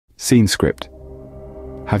Scene script.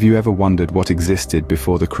 Have you ever wondered what existed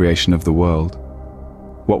before the creation of the world?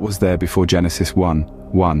 What was there before Genesis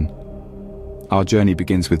 1:1? Our journey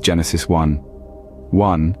begins with Genesis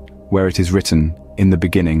 1:1, where it is written, "In the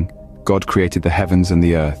beginning, God created the heavens and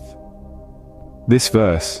the earth." This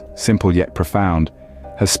verse, simple yet profound,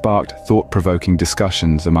 has sparked thought-provoking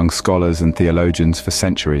discussions among scholars and theologians for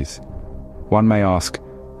centuries. One may ask,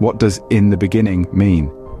 what does "in the beginning"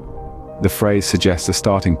 mean? The phrase suggests a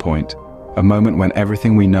starting point, a moment when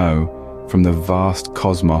everything we know, from the vast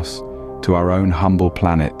cosmos to our own humble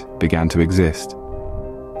planet, began to exist.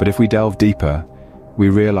 But if we delve deeper, we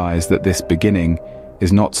realize that this beginning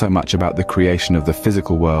is not so much about the creation of the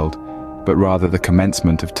physical world, but rather the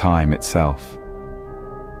commencement of time itself.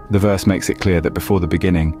 The verse makes it clear that before the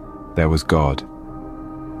beginning, there was God.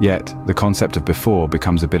 Yet, the concept of before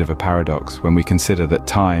becomes a bit of a paradox when we consider that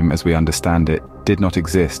time, as we understand it, did not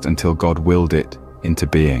exist until God willed it into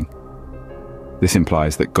being. This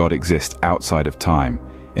implies that God exists outside of time,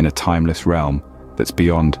 in a timeless realm that's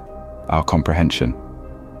beyond our comprehension.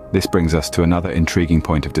 This brings us to another intriguing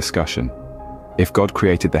point of discussion. If God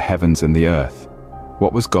created the heavens and the earth,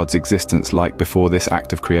 what was God's existence like before this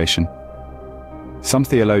act of creation? Some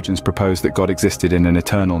theologians propose that God existed in an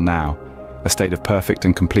eternal now, a state of perfect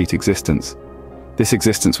and complete existence. This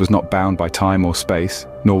existence was not bound by time or space,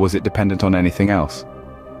 nor was it dependent on anything else.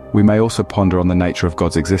 We may also ponder on the nature of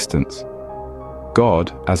God's existence.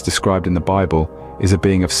 God, as described in the Bible, is a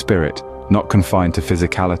being of spirit, not confined to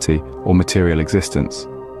physicality or material existence.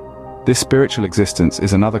 This spiritual existence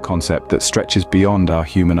is another concept that stretches beyond our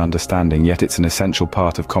human understanding, yet it's an essential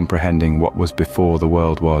part of comprehending what was before the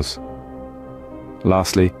world was.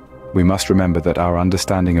 Lastly, we must remember that our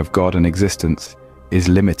understanding of God and existence is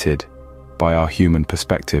limited by our human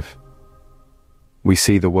perspective. We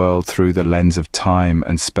see the world through the lens of time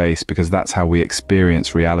and space because that's how we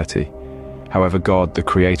experience reality. However, God, the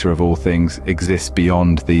creator of all things, exists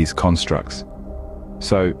beyond these constructs.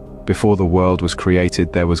 So, before the world was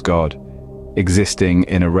created, there was God, existing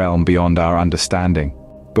in a realm beyond our understanding.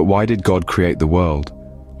 But why did God create the world?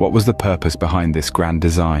 What was the purpose behind this grand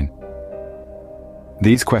design?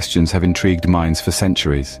 These questions have intrigued minds for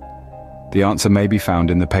centuries. The answer may be found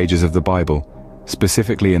in the pages of the Bible,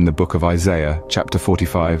 specifically in the book of Isaiah, chapter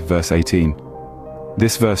 45, verse 18.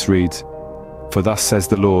 This verse reads, "For thus says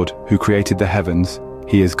the Lord, who created the heavens,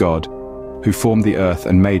 He is God, who formed the earth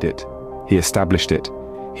and made it. He established it.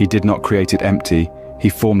 He did not create it empty, He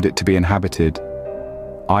formed it to be inhabited.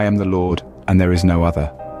 I am the Lord, and there is no other."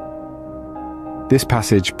 This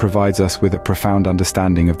passage provides us with a profound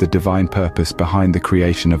understanding of the divine purpose behind the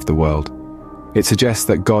creation of the world. It suggests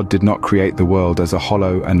that God did not create the world as a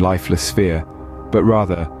hollow and lifeless sphere, but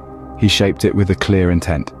rather, He shaped it with a clear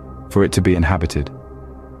intent, for it to be inhabited.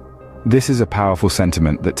 This is a powerful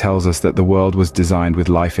sentiment that tells us that the world was designed with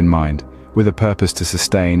life in mind, with a purpose to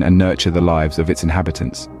sustain and nurture the lives of its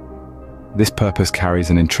inhabitants. This purpose carries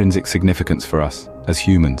an intrinsic significance for us, as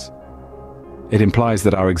humans. It implies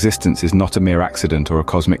that our existence is not a mere accident or a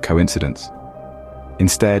cosmic coincidence.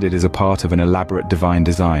 Instead, it is a part of an elaborate divine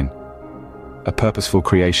design, a purposeful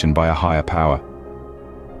creation by a higher power.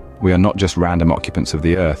 We are not just random occupants of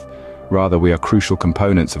the earth, rather we are crucial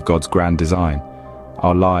components of God's grand design.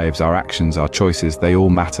 Our lives, our actions, our choices, they all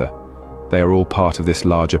matter. They are all part of this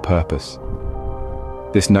larger purpose.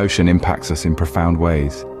 This notion impacts us in profound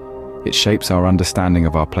ways. It shapes our understanding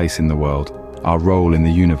of our place in the world, our role in the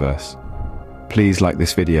universe. Please like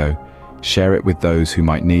this video, share it with those who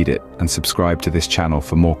might need it, and subscribe to this channel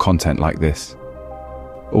for more content like this.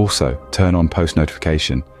 Also, turn on post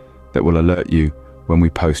notification that will alert you when we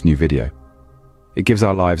post new video. It gives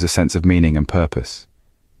our lives a sense of meaning and purpose,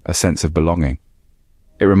 a sense of belonging.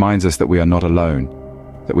 It reminds us that we are not alone,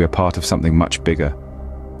 that we are part of something much bigger,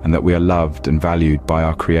 and that we are loved and valued by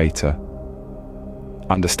our Creator.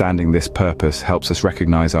 Understanding this purpose helps us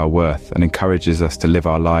recognize our worth and encourages us to live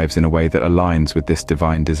our lives in a way that aligns with this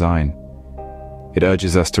divine design. It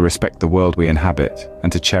urges us to respect the world we inhabit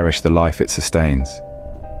and to cherish the life it sustains.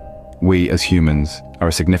 We, as humans, are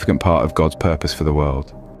a significant part of God's purpose for the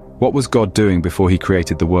world. What was God doing before He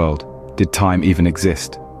created the world? Did time even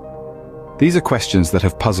exist? These are questions that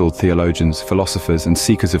have puzzled theologians, philosophers, and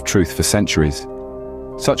seekers of truth for centuries.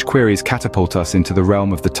 Such queries catapult us into the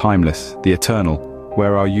realm of the timeless, the eternal,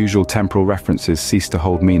 where our usual temporal references cease to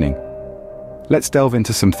hold meaning. Let's delve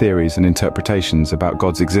into some theories and interpretations about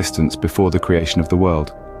God's existence before the creation of the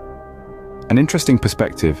world. An interesting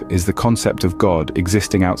perspective is the concept of God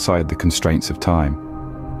existing outside the constraints of time.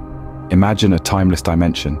 Imagine a timeless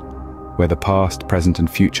dimension, where the past, present, and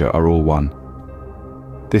future are all one.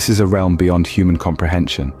 This is a realm beyond human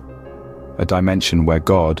comprehension, a dimension where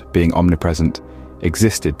God, being omnipresent,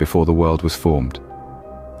 existed before the world was formed.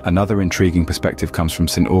 Another intriguing perspective comes from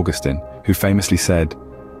St. Augustine, who famously said,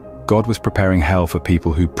 "God was preparing hell for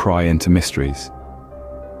people who pry into mysteries."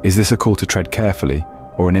 Is this a call to tread carefully,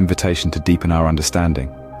 or an invitation to deepen our understanding?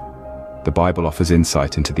 The Bible offers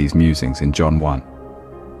insight into these musings in John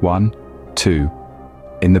 1:1-2.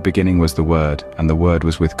 "In the beginning was the Word, and the Word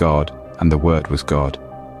was with God, and the Word was God.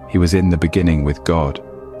 He was in the beginning with God."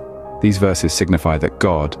 These verses signify that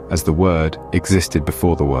God, as the Word, existed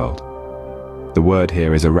before the world. The Word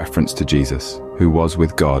here is a reference to Jesus, who was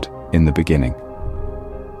with God in the beginning.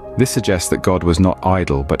 This suggests that God was not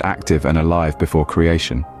idle but active and alive before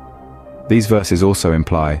creation. These verses also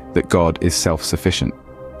imply that God is self-sufficient.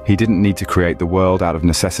 He didn't need to create the world out of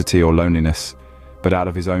necessity or loneliness, but out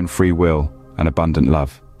of his own free will and abundant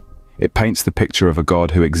love. It paints the picture of a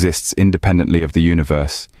God who exists independently of the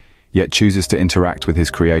universe, yet chooses to interact with his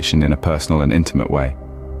creation in a personal and intimate way.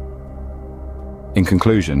 In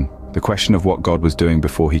conclusion, the question of what God was doing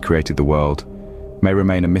before he created the world may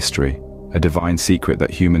remain a mystery, a divine secret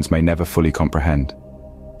that humans may never fully comprehend.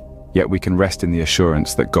 Yet we can rest in the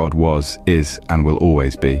assurance that God was, is, and will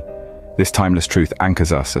always be. This timeless truth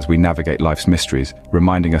anchors us as we navigate life's mysteries,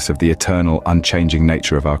 reminding us of the eternal, unchanging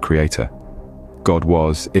nature of our Creator. God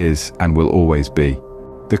was, is, and will always be.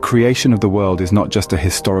 The creation of the world is not just a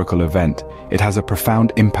historical event, it has a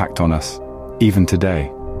profound impact on us, even today.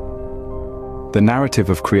 The narrative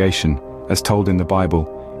of creation, as told in the Bible,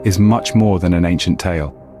 is much more than an ancient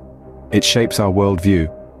tale. It shapes our worldview,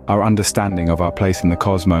 our understanding of our place in the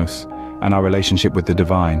cosmos, and our relationship with the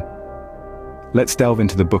divine. Let's delve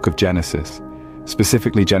into the book of Genesis,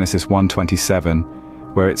 specifically Genesis 1:27,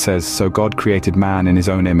 where it says, "So God created man in his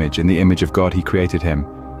own image, in the image of God he created him,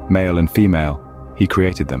 male and female, he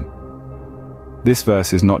created them." This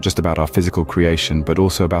verse is not just about our physical creation, but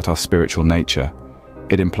also about our spiritual nature.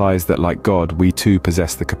 It implies that like God, we too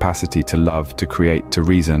possess the capacity to love, to create, to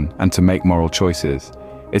reason, and to make moral choices.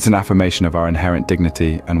 It's an affirmation of our inherent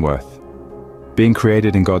dignity and worth. Being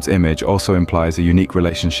created in God's image also implies a unique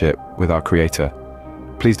relationship with our Creator.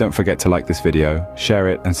 Please don't forget to like this video, share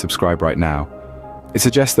it, and subscribe right now. It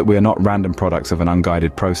suggests that we are not random products of an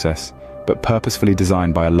unguided process, but purposefully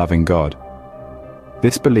designed by a loving God.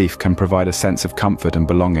 This belief can provide a sense of comfort and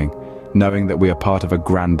belonging, knowing that we are part of a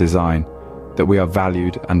grand design, that we are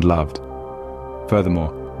valued and loved.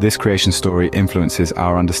 Furthermore, this creation story influences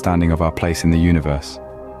our understanding of our place in the universe.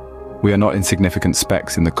 We are not insignificant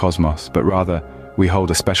specks in the cosmos, but rather, we hold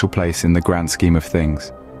a special place in the grand scheme of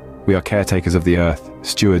things. We are caretakers of the earth,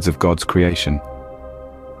 stewards of God's creation.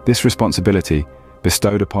 This responsibility,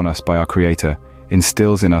 bestowed upon us by our Creator,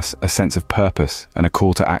 instills in us a sense of purpose and a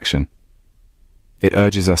call to action. It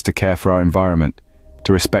urges us to care for our environment,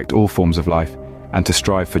 to respect all forms of life, and to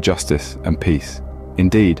strive for justice and peace.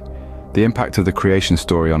 Indeed, the impact of the creation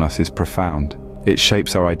story on us is profound. It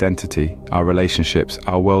shapes our identity, our relationships,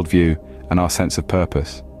 our worldview, and our sense of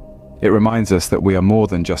purpose. It reminds us that we are more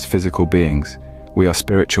than just physical beings. We are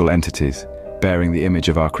spiritual entities, bearing the image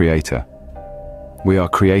of our Creator. We are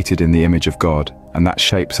created in the image of God, and that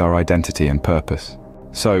shapes our identity and purpose.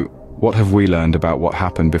 So, what have we learned about what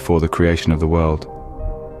happened before the creation of the world?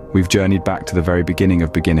 We've journeyed back to the very beginning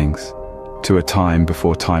of beginnings, to a time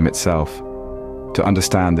before time itself, to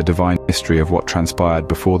understand the divine mystery of what transpired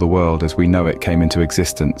before the world as we know it came into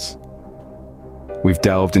existence. We've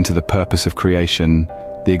delved into the purpose of creation,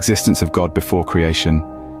 the existence of God before creation,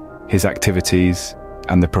 his activities,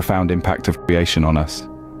 and the profound impact of creation on us.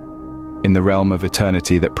 In the realm of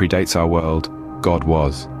eternity that predates our world, God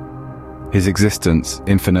was. His existence,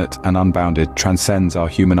 infinite and unbounded, transcends our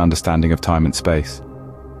human understanding of time and space.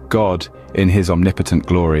 God, in his omnipotent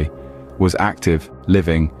glory, was active,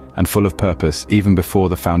 living, and full of purpose even before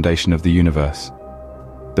the foundation of the universe.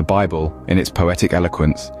 The Bible, in its poetic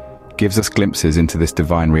eloquence, gives us glimpses into this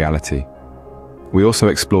divine reality. We also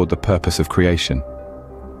explored the purpose of creation.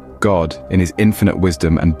 God, in his infinite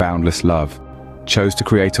wisdom and boundless love, chose to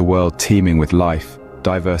create a world teeming with life,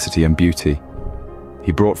 diversity, and beauty.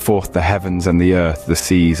 He brought forth the heavens and the earth, the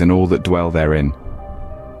seas, and all that dwell therein,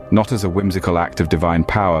 not as a whimsical act of divine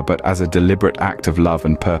power, but as a deliberate act of love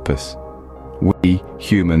and purpose. We,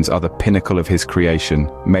 humans, are the pinnacle of his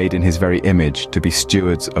creation, made in his very image to be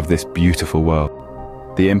stewards of this beautiful world.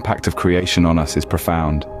 The impact of creation on us is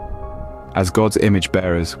profound. As God's image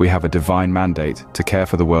bearers, we have a divine mandate to care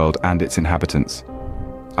for the world and its inhabitants.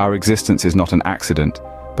 Our existence is not an accident,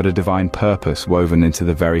 but a divine purpose woven into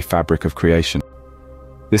the very fabric of creation.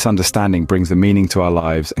 This understanding brings a meaning to our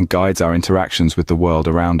lives and guides our interactions with the world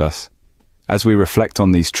around us. As we reflect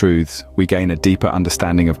on these truths, we gain a deeper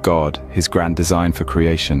understanding of God, His grand design for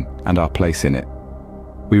creation, and our place in it.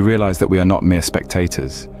 We realize that we are not mere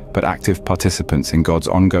spectators, but active participants in God's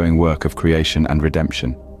ongoing work of creation and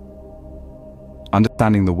redemption.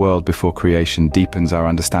 Understanding the world before creation deepens our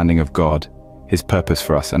understanding of God, His purpose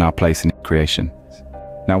for us, and our place in creation.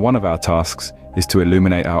 Now, one of our tasks is to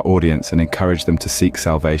illuminate our audience and encourage them to seek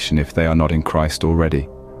salvation if they are not in Christ already.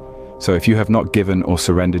 So if you have not given or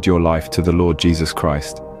surrendered your life to the Lord Jesus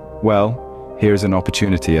Christ, well, here is an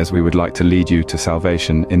opportunity, as we would like to lead you to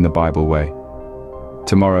salvation in the Bible way.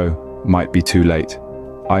 Tomorrow might be too late.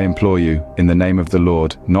 I implore you, in the name of the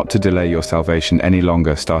Lord, not to delay your salvation any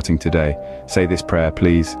longer starting today. Say this prayer,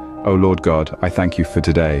 please. O Lord God, I thank you for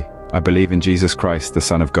today. I believe in Jesus Christ, the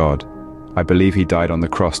Son of God. I believe He died on the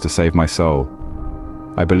cross to save my soul.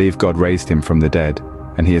 I believe God raised Him from the dead,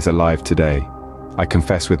 and He is alive today. I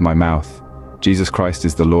confess with my mouth, Jesus Christ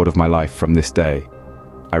is the Lord of my life from this day.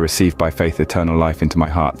 I receive by faith eternal life into my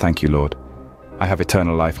heart. Thank you, Lord. I have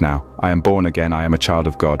eternal life now. I am born again. I am a child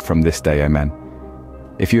of God from this day. Amen.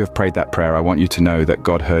 If you have prayed that prayer, I want you to know that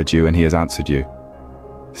God heard you and He has answered you.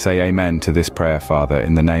 Say amen to this prayer, Father,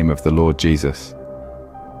 in the name of the Lord Jesus.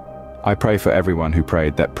 I pray for everyone who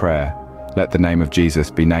prayed that prayer. Let the name of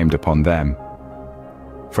Jesus be named upon them.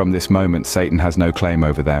 From this moment, Satan has no claim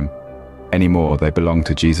over them. Anymore, they belong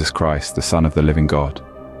to Jesus Christ, the Son of the living God.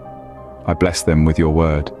 I bless them with your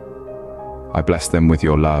word. I bless them with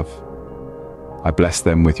your love. I bless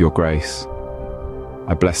them with your grace.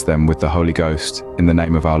 I bless them with the Holy Ghost, in the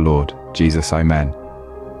name of our Lord, Jesus, amen.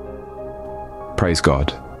 Praise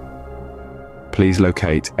God. Please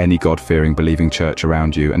locate any God-fearing, believing church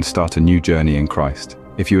around you and start a new journey in Christ.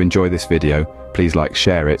 If you enjoy this video, please like,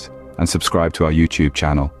 share it, and subscribe to our YouTube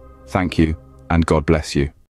channel. Thank you, and God bless you.